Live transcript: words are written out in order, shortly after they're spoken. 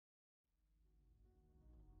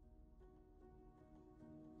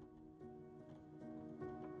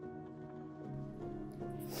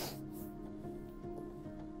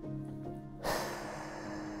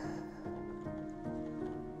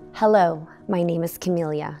Hello, my name is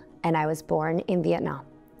Camelia, and I was born in Vietnam.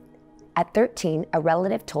 At 13, a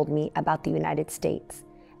relative told me about the United States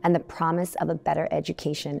and the promise of a better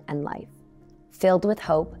education and life. Filled with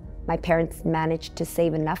hope, my parents managed to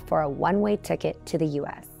save enough for a one-way ticket to the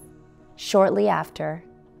US. Shortly after,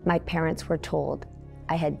 my parents were told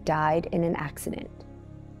I had died in an accident,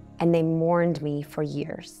 and they mourned me for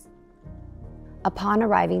years. Upon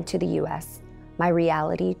arriving to the US, my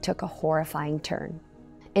reality took a horrifying turn.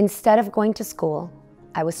 Instead of going to school,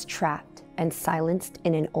 I was trapped and silenced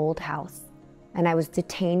in an old house, and I was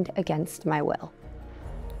detained against my will,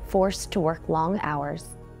 forced to work long hours,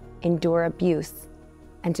 endure abuse,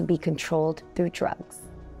 and to be controlled through drugs.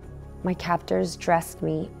 My captors dressed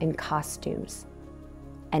me in costumes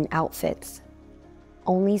and outfits,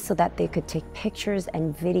 only so that they could take pictures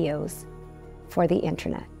and videos for the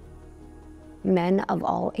internet. Men of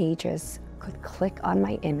all ages could click on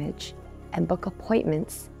my image and book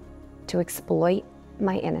appointments to exploit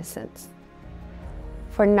my innocence.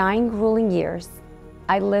 For 9 grueling years,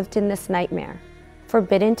 I lived in this nightmare,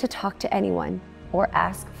 forbidden to talk to anyone or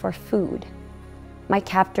ask for food. My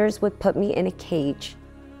captors would put me in a cage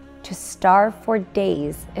to starve for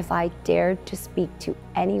days if I dared to speak to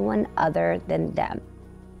anyone other than them.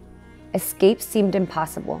 Escape seemed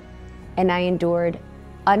impossible, and I endured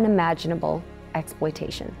unimaginable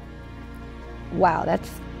exploitation. Wow, that's...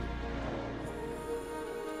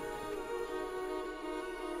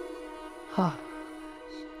 Oh.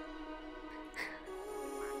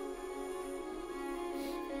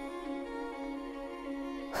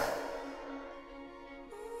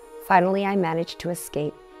 Finally, I managed to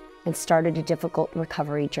escape and started a difficult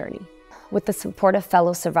recovery journey. With the support of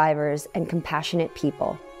fellow survivors and compassionate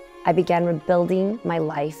people, I began rebuilding my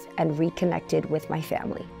life and reconnected with my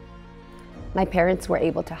family. My parents were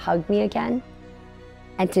able to hug me again,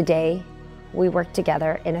 and today we work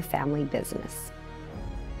together in a family business.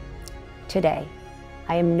 Today,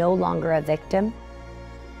 I am no longer a victim,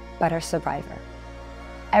 but a survivor.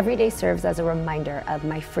 Every day serves as a reminder of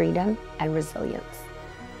my freedom and resilience.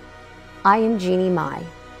 I am Jeannie Mai,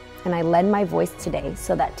 and I lend my voice today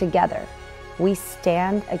so that together we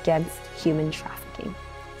stand against human trafficking,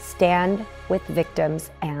 stand with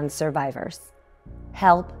victims and survivors.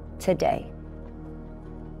 Help today.